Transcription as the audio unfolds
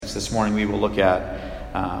text. This morning we will look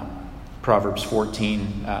at Proverbs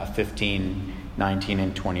 14, 15, 19,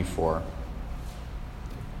 and 24.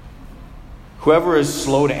 Whoever is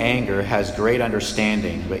slow to anger has great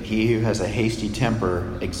understanding, but he who has a hasty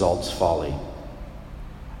temper exalts folly.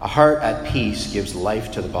 A heart at peace gives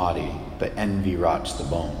life to the body, but envy rots the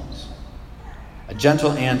bones. A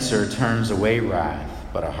gentle answer turns away wrath,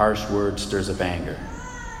 but a harsh word stirs up anger.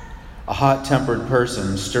 A hot-tempered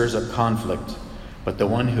person stirs up conflict, but the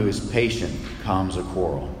one who is patient calms a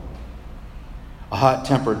quarrel. A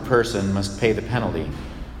hot-tempered person must pay the penalty.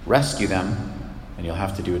 Rescue them, and you'll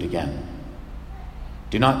have to do it again.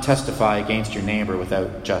 Do not testify against your neighbor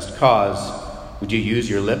without just cause. Would you use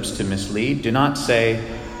your lips to mislead? Do not say,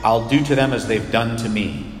 I'll do to them as they've done to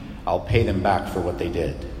me. I'll pay them back for what they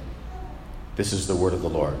did. This is the word of the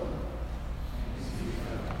Lord.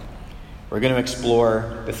 We're going to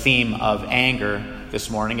explore the theme of anger this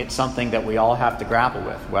morning. It's something that we all have to grapple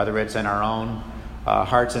with, whether it's in our own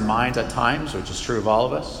hearts and minds at times, which is true of all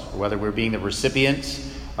of us, or whether we're being the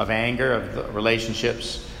recipients of anger, of the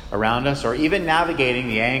relationships around us, or even navigating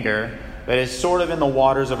the anger that is sort of in the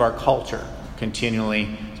waters of our culture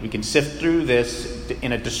continually, so we can sift through this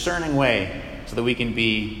in a discerning way so that we can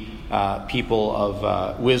be people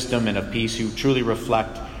of wisdom and of peace who truly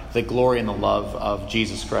reflect the glory and the love of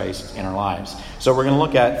Jesus Christ in our lives. So we're going to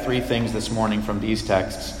look at three things this morning from these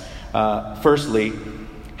texts. Firstly,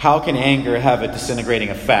 how can anger have a disintegrating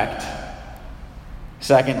effect?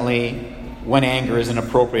 Secondly, when anger is an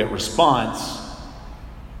appropriate response.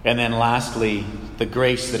 And then lastly, the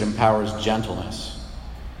grace that empowers gentleness.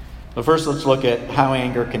 So first, let's look at how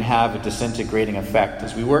anger can have a disintegrating effect.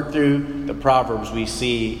 As we work through the Proverbs, we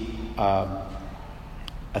see a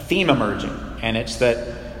theme emerging. And it's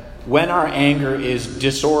that when our anger is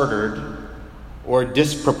disordered or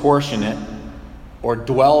disproportionate or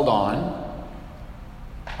dwelled on,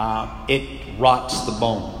 it rots the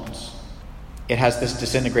bones. It has this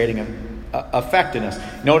disintegrating effect in us.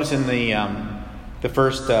 Notice in the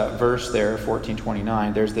first verse there,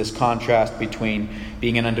 14:29, there's this contrast between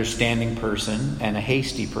being an understanding person and a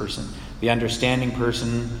hasty person. The understanding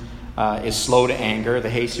person is slow to anger.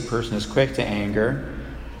 The hasty person is quick to anger.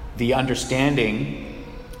 The understanding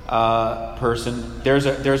person, there's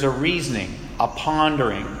a reasoning, a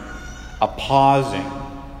pondering, a pausing,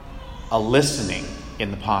 a listening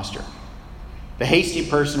in the posture. The hasty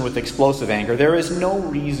person with explosive anger, there is no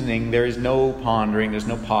reasoning, there is no pondering, there's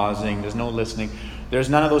no pausing, there's no listening. There's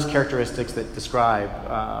none of those characteristics that describe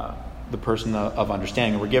the person of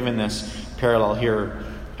understanding. And we're given this parallel here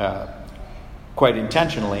quite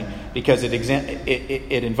intentionally because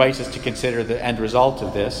it invites us to consider the end result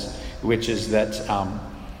of this, which is that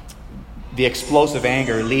the explosive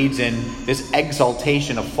anger leads in this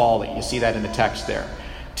exaltation of folly. You see that in the text there.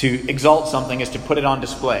 To exalt something is to put it on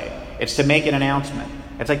display. It's to make an announcement.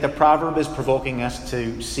 It's like the proverb is provoking us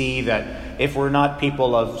to see that if we're not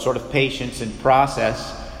people of sort of patience and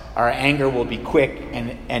process, our anger will be quick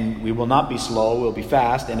and we will not be slow, we'll be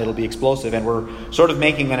fast, and it'll be explosive. And we're sort of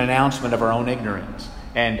making an announcement of our own ignorance.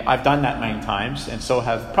 And I've done that many times, and so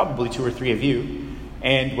have probably two or three of you.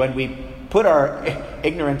 And when we put our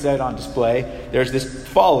ignorance out on display, there's this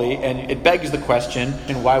folly, and it begs the question,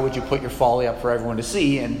 and why would you put your folly up for everyone to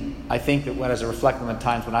see? And I think that as I reflect on the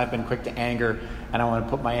times when I've been quick to anger and I want to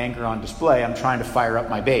put my anger on display, I'm trying to fire up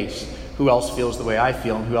my base. Who else feels the way I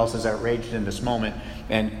feel, and who else is outraged in this moment?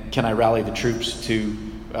 And can I rally the troops to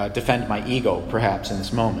defend my ego, perhaps, in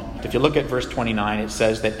this moment? If you look at verse 29, it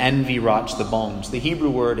says that envy rots the bones. The Hebrew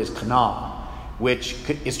word is kana, which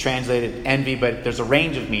is translated envy, but there's a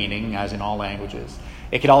range of meaning, as in all languages.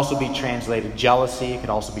 It could also be translated jealousy. It could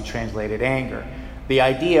also be translated anger. The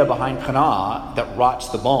idea behind kana, that rots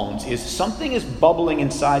the bones, is something is bubbling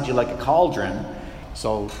inside you like a cauldron.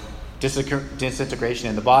 So disintegration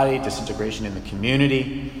in the body, disintegration in the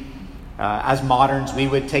community. As moderns, we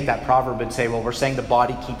would take that proverb and say, well, we're saying the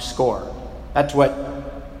body keeps score. That's what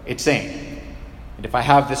it's saying. And if I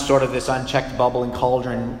have this unchecked bubbling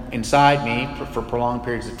cauldron inside me for prolonged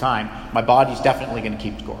periods of time, my body's definitely going to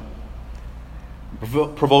keep score.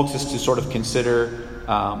 It provokes us to sort of consider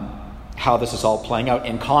how this is all playing out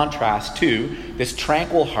in contrast to this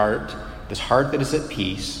tranquil heart, this heart that is at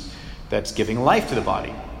peace, that's giving life to the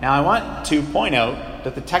body. Now, I want to point out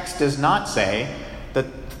that the text does not say that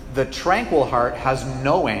the tranquil heart has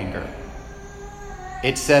no anger.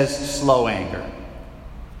 It says slow anger.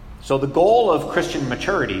 So the goal of Christian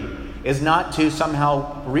maturity is not to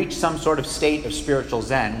somehow reach some sort of state of spiritual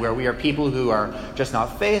zen where we are people who are just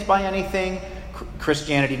not fazed by anything.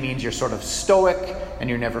 Christianity means you're sort of stoic and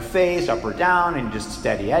you're never fazed up or down and you're just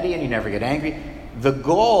steady Eddie and you never get angry. the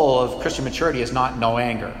goal of Christian maturity is not no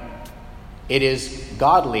anger. It is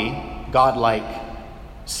godly, godlike,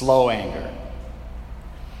 slow anger.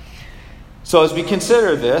 So as we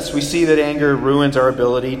consider this, we see that anger ruins our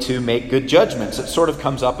ability to make good judgments. It sort of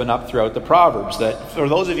comes up and up throughout the Proverbs. That for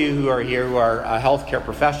those of you who are here who are healthcare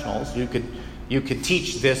professionals, you could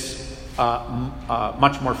teach this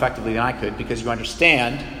much more effectively than I could, because you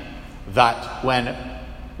understand that when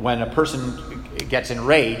a person gets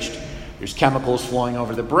enraged, there's chemicals flowing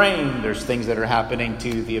over the brain, there's things that are happening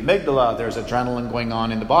to the amygdala, there's adrenaline going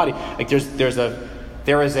on in the body. Like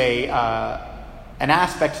there is an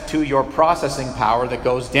aspect to your processing power that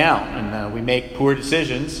goes down, and we make poor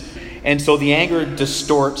decisions, and so the anger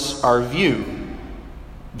distorts our view.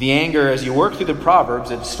 The anger, as you work through the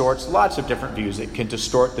Proverbs, it distorts lots of different views. It can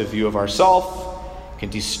distort the view of ourself, can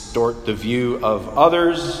distort the view of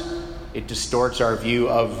others, it distorts our view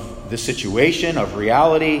of the situation, of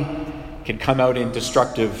reality, can come out in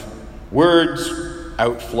destructive words,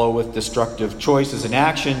 outflow with destructive choices and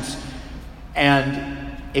actions.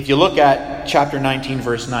 And if you look at chapter 19,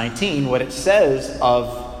 verse 19, what it says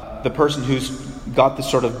of the person who's got this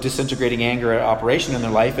sort of disintegrating anger operation in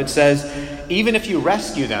their life, it says, even if you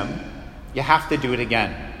rescue them, you have to do it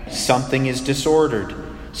again. Something is disordered.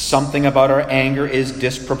 Something about our anger is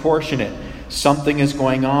disproportionate. Something is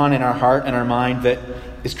going on in our heart and our mind that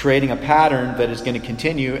is creating a pattern that is going to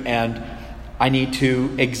continue, and I need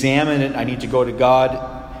to examine it. I need to go to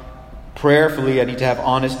God prayerfully. I need to have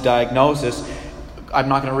honest diagnosis. I'm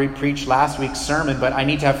not going to re-preach last week's sermon, but I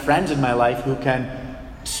need to have friends in my life who can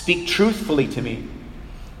speak truthfully to me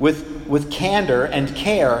with candor and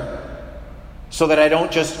care, so that I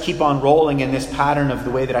don't just keep on rolling in this pattern of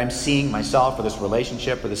the way that I'm seeing myself or this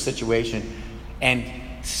relationship or this situation, and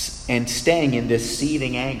staying in this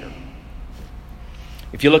seething anger.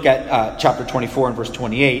 If you look at chapter 24 and verse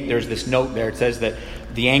 28, there's this note there. It says that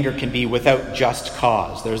the anger can be without just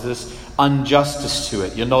cause. There's this injustice to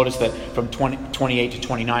it. You'll notice that from 28 to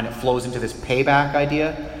 29, it flows into this payback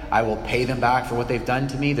idea. I will pay them back for what they've done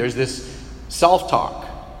to me. There's this self-talk,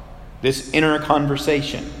 this inner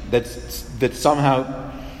conversation that's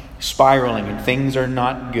somehow spiraling, and things are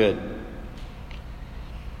not good.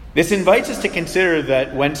 This invites us to consider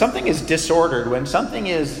that when something is disordered, when something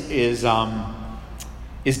is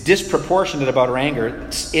disproportionate about our anger,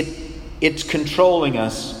 it's controlling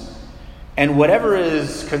us. And whatever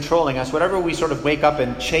is controlling us, whatever we sort of wake up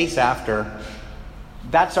and chase after,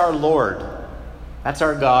 that's our Lord. That's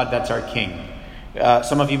our God. That's our King.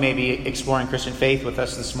 Some of you may be exploring Christian faith with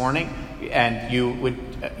us this morning, and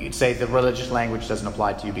you'd say the religious language doesn't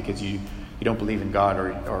apply to you because you don't believe in God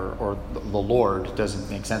or the Lord doesn't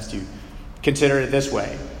make sense to you. Consider it this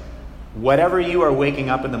way. Whatever you are waking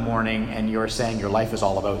up in the morning and you're saying your life is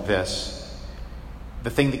all about this, the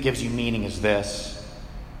thing that gives you meaning is this.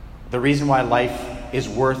 The reason why life is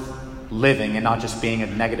worth living and not just being a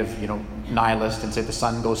negative, nihilist and say the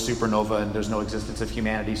sun goes supernova and there's no existence of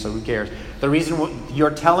humanity, so who cares? The reason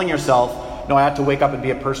you're telling yourself, no, I have to wake up and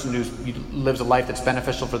be a person who lives a life that's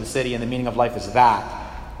beneficial for the city, and the meaning of life is that.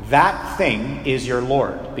 That thing is your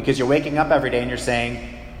Lord, because you're waking up every day and you're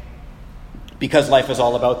saying, because life is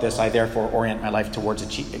all about this, I therefore orient my life towards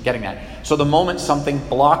getting that. So the moment something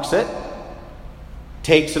blocks it,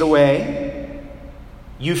 takes it away,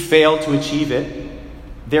 you fail to achieve it,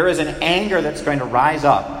 there is an anger that's going to rise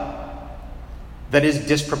up that is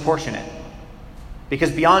disproportionate.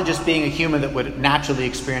 Because beyond just being a human that would naturally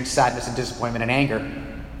experience sadness and disappointment and anger,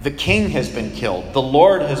 the King has been killed. The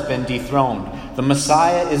Lord has been dethroned. The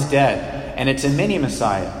Messiah is dead. And it's a mini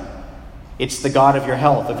Messiah. It's the God of your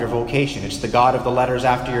health, of your vocation. It's the God of the letters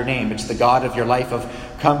after your name. It's the God of your life of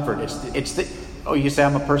comfort. You say,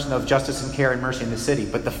 I'm a person of justice and care and mercy in the city,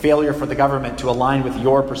 but the failure for the government to align with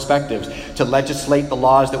your perspectives, to legislate the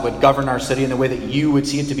laws that would govern our city in the way that you would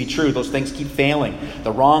see it to be true, those things keep failing.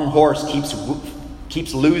 The wrong horse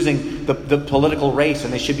keeps losing the political race,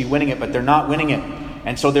 and they should be winning it, but they're not winning it.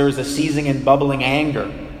 And so there is a seizing and bubbling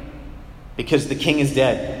anger because the King is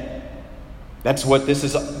dead. That's what this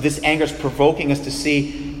is. This anger is provoking us to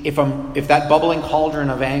see if that bubbling cauldron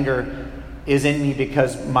of anger is in me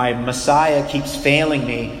because my Messiah keeps failing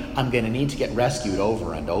me, I'm going to need to get rescued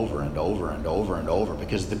over and over and over and over and over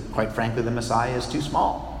because, quite frankly, the Messiah is too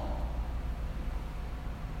small.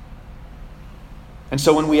 And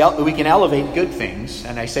so when we can elevate good things,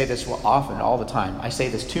 and I say this often, all the time, I say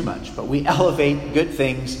this too much, but we elevate good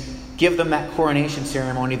things, give them that coronation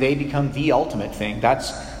ceremony, they become the ultimate thing.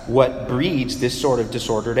 That's what breeds this sort of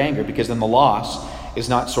disordered anger, because then the loss is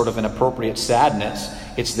not sort of an appropriate sadness,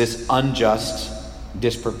 it's this unjust,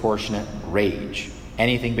 disproportionate rage.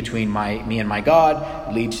 Anything between me and my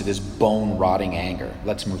God leads to this bone-rotting anger.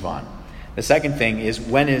 Let's move on. The second thing is,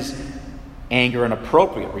 when is anger an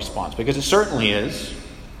appropriate response? Because it certainly is.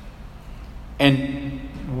 And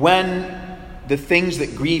when the things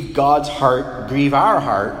that grieve God's heart grieve our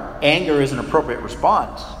heart, anger is an appropriate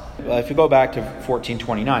response. If you go back to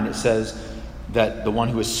 14:29, it says that the one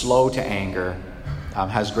who is slow to anger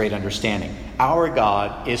has great understanding. Our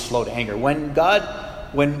God is slow to anger. When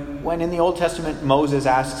in the Old Testament Moses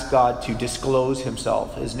asks God to disclose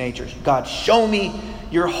himself, his nature, God, show me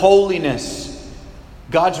your holiness.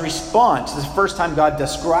 God's response, this is the first time God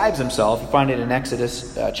describes himself, you find it in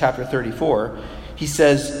Exodus chapter 34. He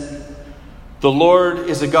says, the Lord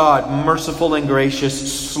is a God, merciful and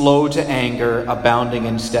gracious, slow to anger, abounding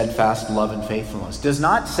in steadfast love and faithfulness. Does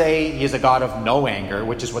not say he is a God of no anger,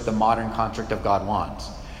 which is what the modern construct of God wants.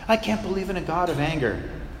 I can't believe in a God of anger.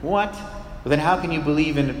 What? Well, then how can you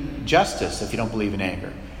believe in justice if you don't believe in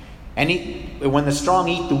anger? And when the strong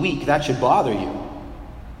eat the weak, that should bother you.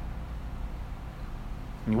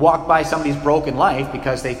 You walk by somebody's broken life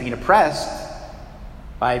because they've been oppressed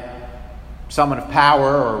by someone of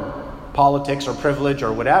power or politics or privilege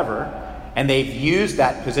or whatever, and they've used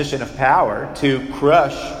that position of power to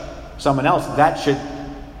crush someone else. That should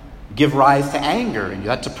give rise to anger, and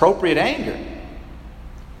that's appropriate anger.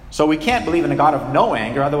 So we can't believe in a God of no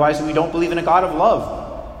anger, otherwise we don't believe in a God of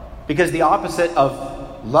love. Because the opposite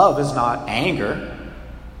of love is not anger.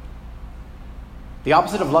 The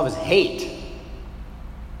opposite of love is hate.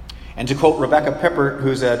 And to quote Rebecca Pippert,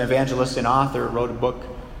 who's an evangelist and author, wrote a book,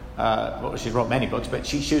 she wrote many books, but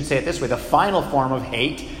she would say it this way: the final form of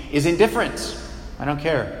hate is indifference. I don't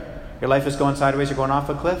care. Your life is going sideways, you're going off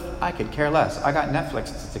a cliff, I could care less. I got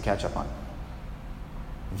Netflix to catch up on.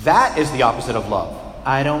 That is the opposite of love.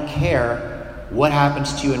 I don't care what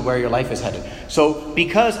happens to you and where your life is headed. So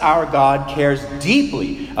because our God cares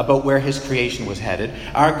deeply about where his creation was headed,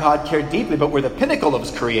 our God cared deeply about where the pinnacle of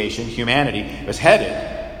his creation, humanity, was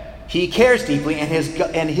headed, he cares deeply, and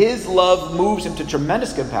his love moves him to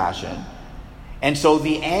tremendous compassion. And so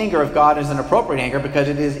the anger of God is an appropriate anger because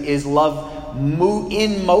it is his love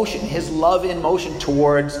in motion, his love in motion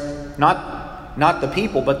towards not the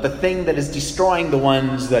people, but the thing that is destroying the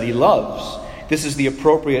ones that he loves. This is the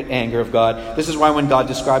appropriate anger of God. This is why when God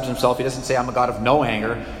describes himself, he doesn't say, I'm a God of no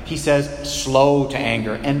anger. He says, slow to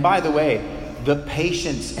anger. And by the way, the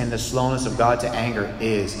patience and the slowness of God to anger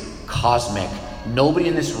is cosmic. Nobody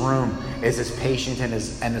in this room is as patient and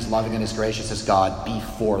as loving and as gracious as God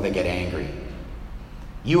before they get angry.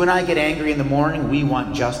 You and I get angry in the morning, we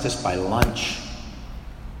want justice by lunch.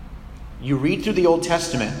 You read through the Old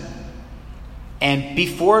Testament, and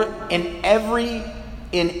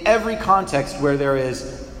in every context where there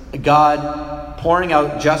is God pouring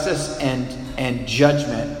out justice and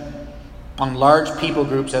judgment on large people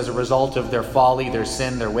groups as a result of their folly, their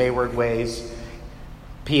sin, their wayward ways.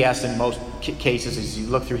 P.S. in most cases, as you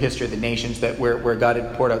look through history of the nations that where God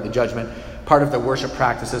had poured out the judgment, part of the worship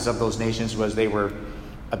practices of those nations was they were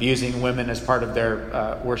abusing women as part of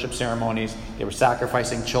their worship ceremonies. They were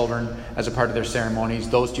sacrificing children as a part of their ceremonies.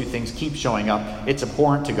 Those two things keep showing up. It's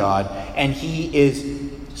abhorrent to God. And he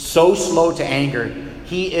is so slow to anger.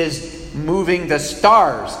 He is moving the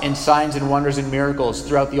stars in signs and wonders and miracles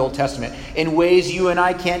throughout the Old Testament in ways you and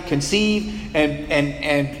I can't conceive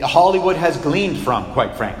and Hollywood has gleaned from,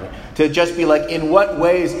 quite frankly. To just be like, in what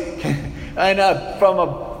ways and from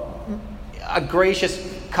a gracious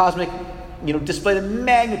cosmic display the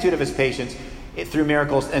magnitude of his patience through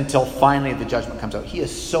miracles until finally the judgment comes out. He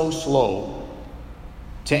is so slow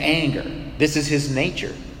to anger. This is his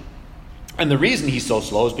nature. And the reason he's so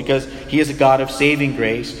slow is because he is a God of saving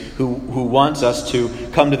grace who wants us to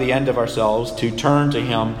come to the end of ourselves, to turn to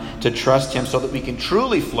him, to trust him so that we can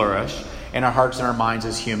truly flourish in our hearts and our minds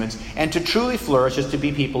as humans. And to truly flourish is to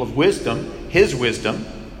be people of wisdom, his wisdom.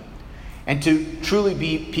 And to truly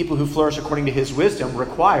be people who flourish according to his wisdom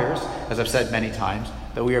requires, as I've said many times,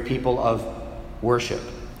 that we are people of worship.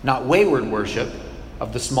 Not wayward worship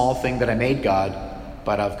of the small thing that I made God,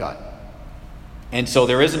 but of God. And so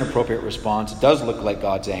there is an appropriate response. It does look like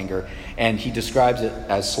God's anger, and he describes it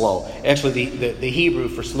as slow. Actually, the Hebrew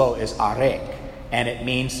for slow is arek, and it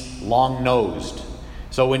means long-nosed.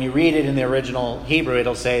 So when you read it in the original Hebrew,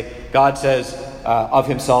 it'll say, God says of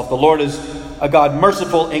himself, the Lord is a God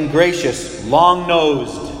merciful and gracious,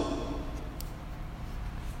 long-nosed.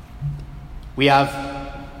 We have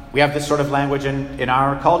this sort of language in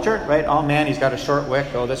our culture, right? Oh man, he's got a short wick.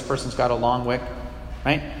 Oh, this person's got a long wick,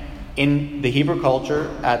 right? In the Hebrew culture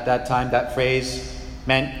at that time, that phrase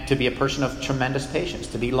meant to be a person of tremendous patience,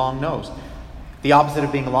 to be long-nosed. The opposite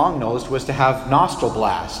of being long-nosed was to have nostril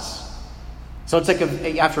blasts. So it's like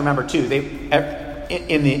you have to remember too.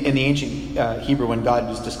 In the ancient Hebrew, when God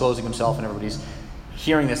was disclosing himself and everybody's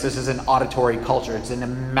hearing this is an auditory culture. It's an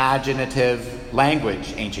imaginative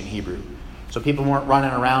language, ancient Hebrew. So people weren't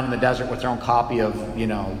running around in the desert with their own copy of,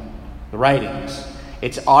 the writings.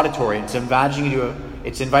 It's auditory. It's inviting you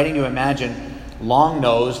to imagine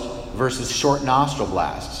long-nosed versus short nostril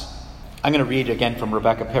blasts. I'm going to read again from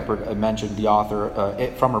Rebecca Pippert. I mentioned the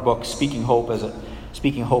author from her book, Speaking Hope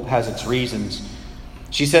Has Its Reasons.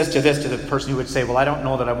 She says to the person who would say, well, I don't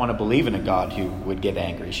know that I want to believe in a God who would get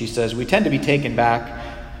angry. She says, we tend to be taken back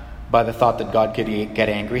by the thought that God could get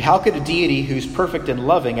angry. How could a deity who's perfect and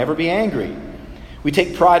loving ever be angry? We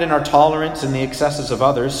take pride in our tolerance and the excesses of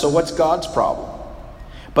others, so what's God's problem?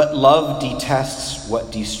 But love detests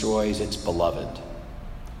what destroys its beloved.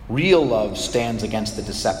 Real love stands against the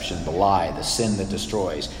deception, the lie, the sin that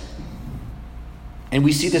destroys. And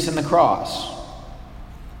we see this in the cross.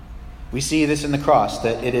 We see this in the cross,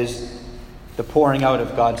 that it is the pouring out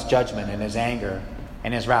of God's judgment and his anger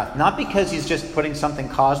and his wrath. Not because he's just putting something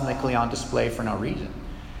cosmically on display for no reason,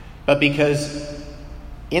 but because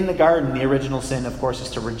in the garden, the original sin, of course, is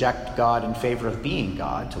to reject God in favor of being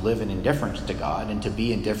God, to live in indifference to God, and to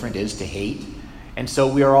be indifferent is to hate. And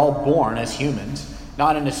so we are all born as humans,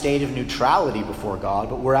 not in a state of neutrality before God,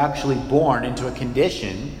 but we're actually born into a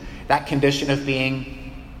condition, that condition of being,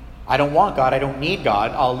 I don't want God, I don't need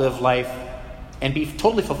God, I'll live life and be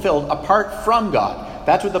totally fulfilled apart from God.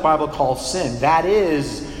 That's what the Bible calls sin. That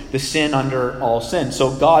is the sin under all sin.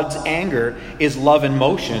 So God's anger is love in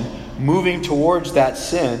motion, moving towards that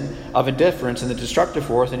sin of indifference and the destructive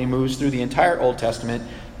force, and he moves through the entire Old Testament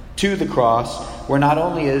to the cross, where not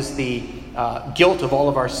only is the guilt of all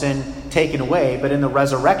of our sin taken away, but in the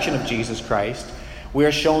resurrection of Jesus Christ, we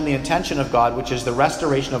are shown the intention of God, which is the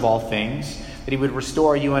restoration of all things, that he would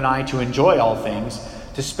restore you and I to enjoy all things,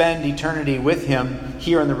 to spend eternity with him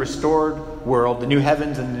here in the restored world, the new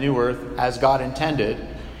heavens and the new earth, as God intended,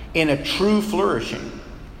 in a true flourishing.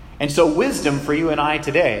 And so wisdom for you and I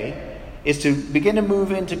today is to begin to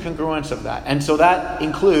move into congruence of that. And so that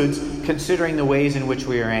includes considering the ways in which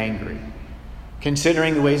we are angry,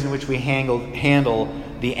 considering the ways in which we handle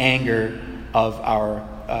the anger of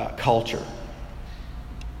our culture.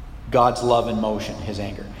 God's love in motion, his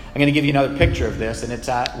anger. I'm going to give you another picture of this, and it's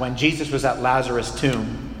when Jesus was at Lazarus'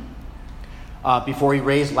 tomb, before he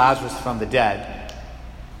raised Lazarus from the dead.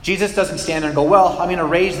 Jesus doesn't stand there and go, well, I'm going to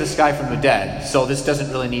raise this guy from the dead, so this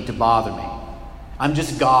doesn't really need to bother me. I'm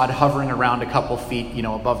just God hovering around a couple feet,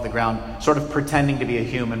 above the ground, sort of pretending to be a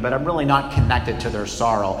human, but I'm really not connected to their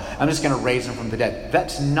sorrow. I'm just going to raise them from the dead.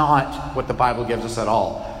 That's not what the Bible gives us at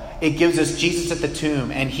all. It gives us Jesus at the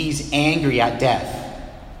tomb, and he's angry at death.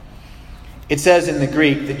 It says in the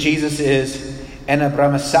Greek that Jesus is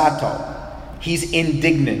enabramasato. He's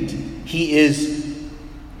indignant. He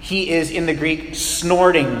is in the Greek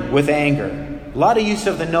snorting with anger. A lot of use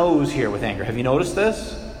of the nose here with anger. Have you noticed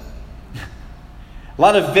this? A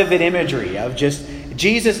lot of vivid imagery of just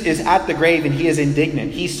Jesus is at the grave and he is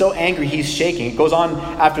indignant. He's so angry he's shaking. It goes on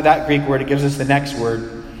after that Greek word. It gives us the next word,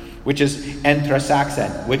 which is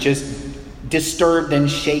entrasaxen, which is disturbed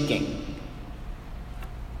and shaking.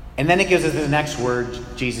 And then it gives us the next word,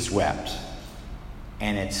 Jesus wept.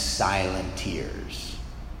 And it's silent tears.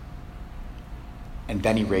 And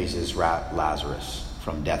then he raises Lazarus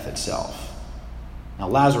from death itself. Now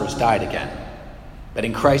Lazarus died again. But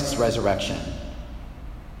in Christ's resurrection,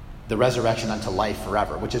 the resurrection unto life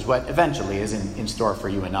forever, which is what eventually is in store for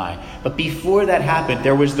you and I. But before that happened,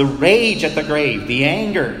 there was the rage at the grave, the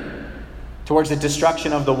anger towards the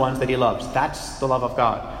destruction of the ones that he loves. That's the love of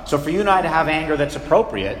God. So for you and I to have anger that's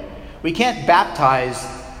appropriate, we can't baptize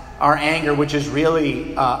our anger, which is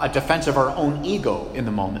really a defense of our own ego in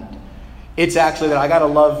the moment. It's actually that I got to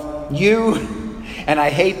love you, and I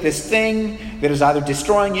hate this thing that is either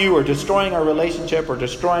destroying you or destroying our relationship or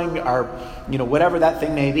destroying our, whatever that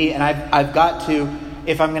thing may be. And I've got to,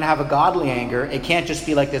 if I'm going to have a godly anger, it can't just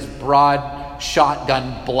be like this broad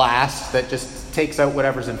shotgun blast that just takes out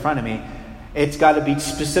whatever's in front of me. It's got to be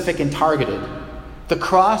specific and targeted. The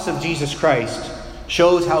cross of Jesus Christ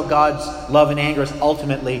shows how God's love and anger is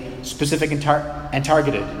ultimately specific and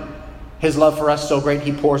targeted. His love for us so great,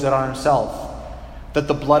 he pours it on himself. That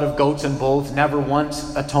the blood of goats and bulls never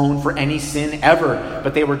once atoned for any sin ever,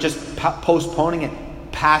 but they were just postponing it,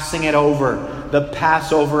 passing it over, the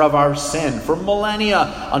Passover of our sin for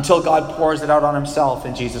millennia, until God pours it out on himself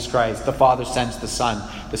in Jesus Christ. The Father sends the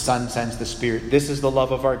Son sends the Spirit. This is the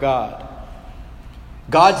love of our God.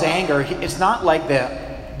 God's anger, it's not like the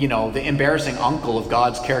embarrassing uncle of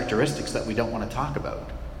God's characteristics that we don't want to talk about.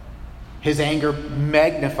 His anger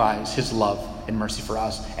magnifies his love and mercy for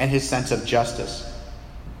us and his sense of justice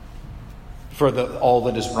for all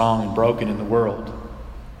that is wrong and broken in the world.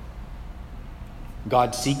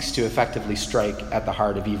 God seeks to effectively strike at the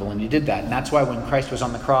heart of evil, and he did that. And that's why when Christ was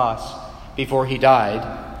on the cross, before he died,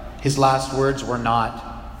 his last words were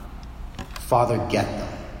not, "Father, get them."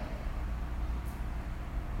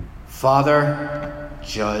 "Father,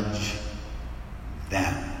 judge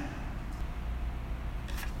them."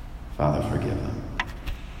 Father, forgive them.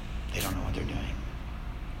 They don't know what they're doing.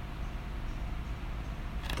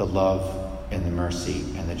 The love and the mercy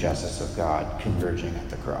and the justice of God converging at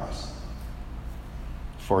the cross.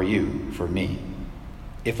 For you, for me.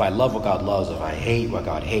 If I love what God loves, if I hate what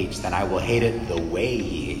God hates, then I will hate it the way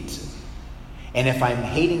he hates it. And if I'm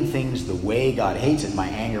hating things the way God hates it, my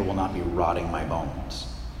anger will not be rotting my bones.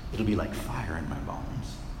 It'll be like fire in my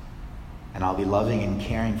bones. And I'll be loving and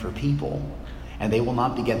caring for people, and they will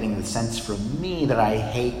not be getting the sense from me that I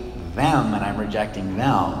hate them and I'm rejecting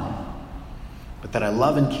them, but that I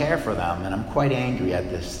love and care for them, and I'm quite angry at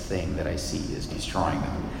this thing that I see is destroying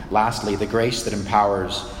them. Lastly, the grace that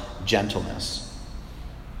empowers gentleness.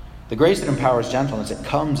 The grace that empowers gentleness, it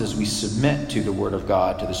comes as we submit to the Word of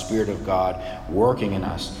God, to the Spirit of God working in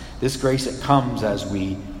us. This grace, it comes as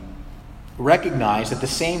we recognize that the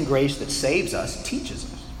same grace that saves us teaches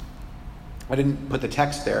us. I didn't put the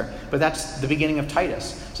text there, but that's the beginning of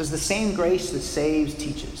Titus. It says the same grace that saves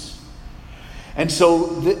teaches. And so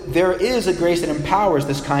there is a grace that empowers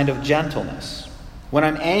this kind of gentleness. When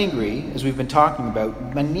I'm angry, as we've been talking about,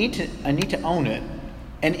 I need to own it.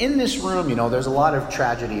 And in this room, there's a lot of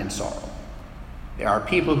tragedy and sorrow. There are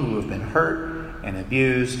people who have been hurt and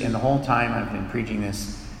abused, and the whole time I've been preaching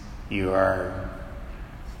this, you are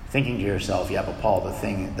thinking to yourself, yeah, but Paul, the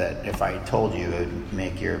thing that if I told you, it would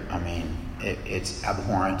make it's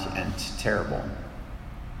abhorrent and terrible.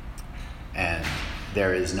 And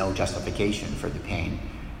there is no justification for the pain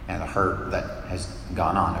and the hurt that has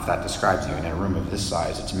gone on. If that describes you in a room of this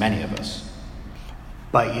size, it's many of us.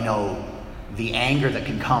 But the anger that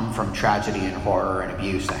can come from tragedy and horror and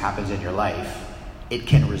abuse that happens in your life, it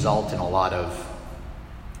can result in a lot of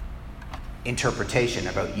interpretation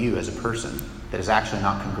about you as a person that is actually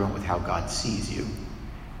not congruent with how God sees you.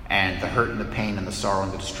 And the hurt and the pain and the sorrow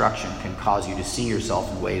and the destruction can cause you to see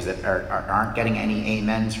yourself in ways that aren't getting any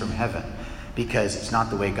amens from heaven, because it's not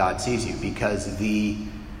the way God sees you, because the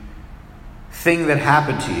thing that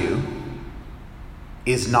happened to you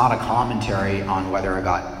is not a commentary on whether or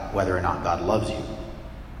not God loves you.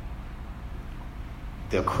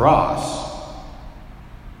 The cross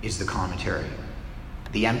is the commentary.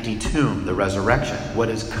 The empty tomb, the resurrection, what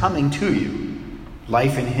is coming to you,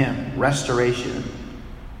 life in him, restoration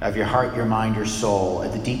of your heart, your mind, your soul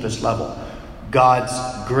at the deepest level. God's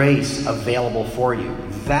grace available for you.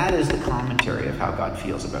 That is the commentary of how God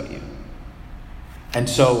feels about you. And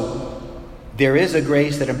so there is a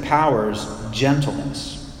grace that empowers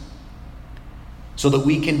gentleness so that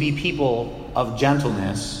we can be people of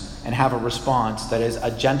gentleness and have a response that is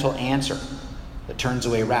a gentle answer that turns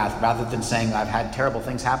away wrath, rather than saying, I've had terrible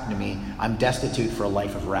things happen to me, I'm destitute for a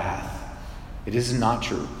life of wrath. It is not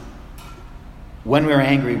true. When we're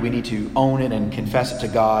angry, we need to own it and confess it to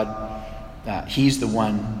God. He's the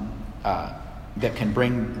one that can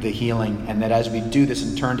bring the healing, and that as we do this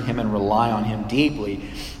and turn to him and rely on him deeply,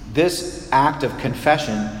 this act of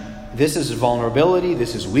confession, this is vulnerability,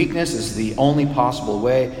 this is weakness, this is the only possible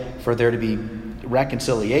way for there to be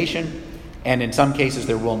reconciliation. And in some cases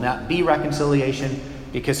there will not be reconciliation,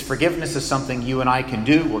 because forgiveness is something you and I can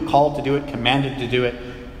do. We're called to do it, commanded to do it.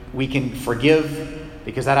 We can forgive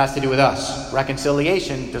because that has to do with us.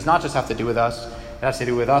 Reconciliation does not just have to do with us, it has to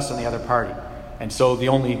do with us and the other party. And so the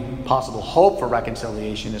only possible hope for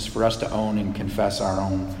reconciliation is for us to own and confess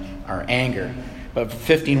our anger. But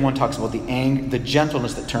 15:1 talks about the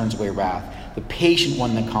gentleness that turns away wrath, the patient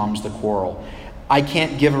one that calms the quarrel. I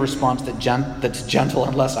can't give a response that's gentle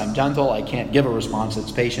unless I'm gentle. I can't give a response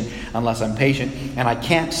that's patient unless I'm patient. And I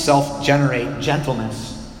can't self-generate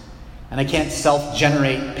gentleness. And I can't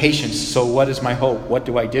self-generate patience. So what is my hope? What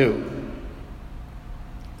do I do?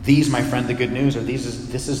 These, my friend, the good news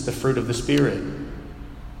this is the fruit of the Spirit.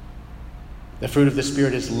 The fruit of the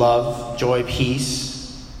Spirit is love, joy,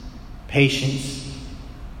 peace, patience,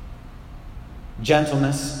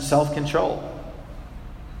 gentleness, self-control.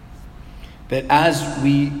 That as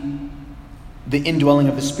the indwelling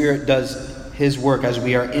of the Spirit does his work, as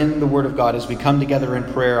we are in the Word of God, as we come together in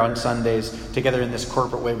prayer on Sundays, together in this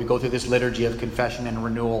corporate way, we go through this liturgy of confession and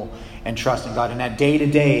renewal and trust in God. And that day to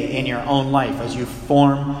day in your own life, as you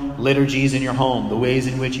form liturgies in your home, the ways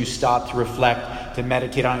in which you stop to reflect, to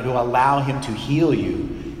meditate on it, to allow him to heal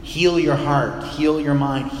you, heal your heart, heal your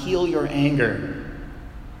mind, heal your anger.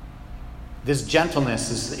 This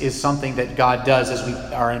gentleness is something that God does as we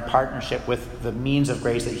are in partnership with the means of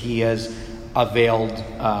grace that he has availed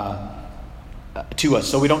to us.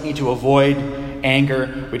 So we don't need to avoid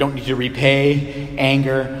anger. We don't need to repay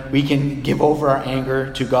anger. We can give over our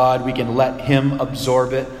anger to God. We can let him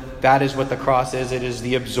absorb it. That is what the cross is. It is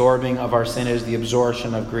the absorbing of our sin. It is the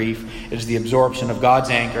absorption of grief. It is the absorption of God's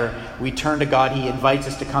anger. We turn to God. He invites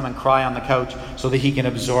us to come and cry on the couch so that he can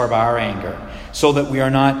absorb our anger, so that we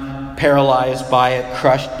are not paralyzed by it,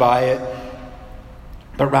 crushed by it,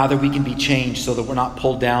 but rather we can be changed so that we're not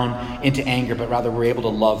pulled down into anger, but rather we're able to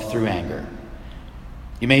love through anger.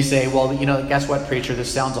 You may say, well, guess what, preacher?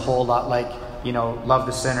 This sounds a whole lot like, love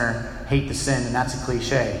the sinner, hate the sin, and that's a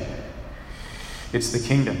cliche. It's the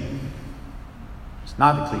kingdom. It's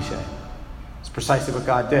not a cliche. It's precisely what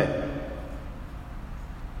God did.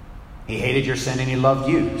 He hated your sin and he loved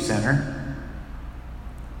you, sinner.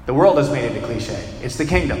 The world has made it a cliche. It's the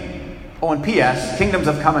kingdom. Oh, and P.S., kingdoms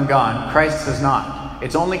have come and gone. Christ has not.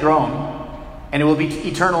 It's only grown, and it will be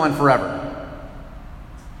eternal and forever.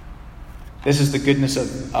 This is the goodness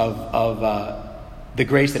of the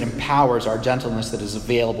grace that empowers our gentleness that is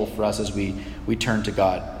available for us as we turn to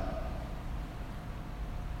God.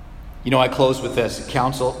 I close with this.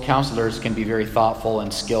 Counselors can be very thoughtful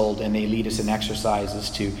and skilled, and they lead us in exercises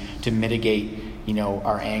to mitigate,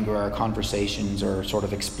 our anger, our conversations, or sort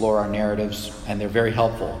of explore our narratives, and they're very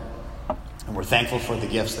helpful. And we're thankful for the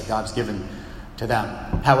gifts that God's given to them.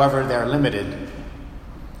 However, they're limited,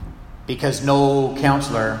 because no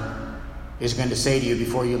counselor is going to say to you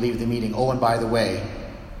before you leave the meeting, oh, and by the way,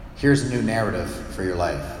 here's a new narrative for your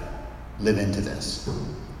life. Live into this.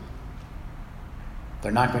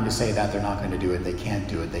 They're not going to say that. They're not going to do it. They can't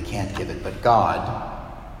do it. They can't give it. But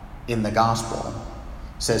God, in the gospel,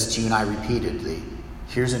 says to you and I repeatedly,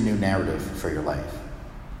 here's a new narrative for your life.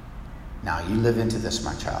 Now, you live into this,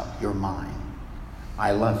 my child. You're mine.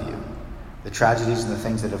 I love you. The tragedies and the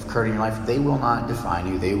things that have occurred in your life, they will not define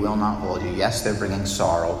you. They will not hold you. Yes, they're bringing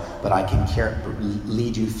sorrow, but I can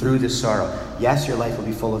lead you through the sorrow. Yes, your life will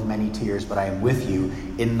be full of many tears, but I am with you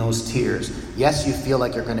in those tears. Yes, you feel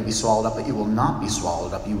like you're going to be swallowed up, but you will not be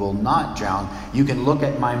swallowed up. You will not drown. You can look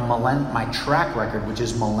at my track record, which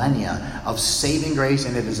is millennia of saving grace,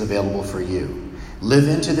 and it is available for you. Live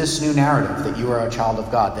into this new narrative that you are a child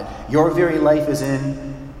of God, that your very life is in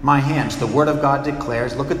my hands. The word of God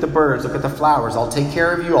declares, look at the birds, look at the flowers. I'll take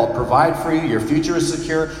care of you. I'll provide for you. Your future is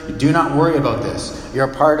secure. Do not worry about this. You're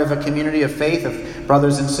a part of a community of faith, of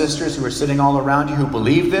brothers and sisters who are sitting all around you who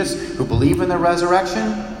believe this, who believe in the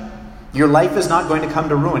resurrection. Your life is not going to come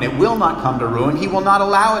to ruin. It will not come to ruin. He will not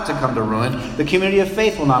allow it to come to ruin. The community of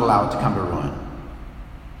faith will not allow it to come to ruin.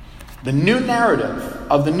 The new narrative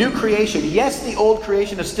of the new creation. Yes, the old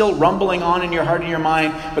creation is still rumbling on in your heart and your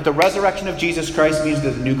mind, but the resurrection of Jesus Christ means that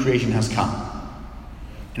the new creation has come.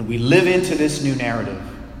 And we live into this new narrative.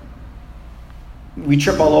 We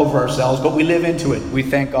trip all over ourselves, but we live into it. We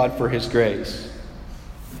thank God for his grace.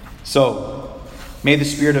 So, may the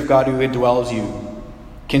Spirit of God who indwells you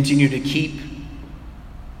continue to keep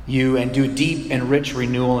you and do deep and rich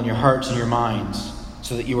renewal in your hearts and your minds,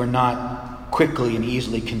 so that you are not quickly and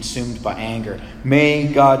easily consumed by anger.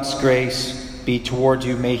 May God's grace be towards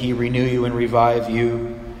you. May he renew you and revive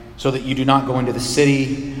you, so that you do not go into the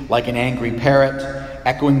city like an angry parrot,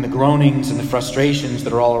 echoing the groanings and the frustrations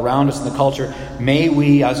that are all around us in the culture. May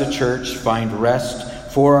we as a church find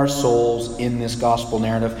rest for our souls in this gospel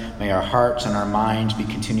narrative. May our hearts and our minds be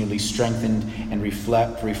continually strengthened and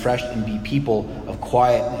refreshed, and be people of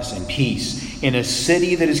quietness and peace. In a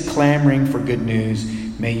city that is clamoring for good news,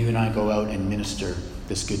 may you and I go out and minister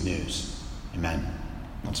this good news. Amen.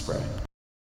 Let's pray.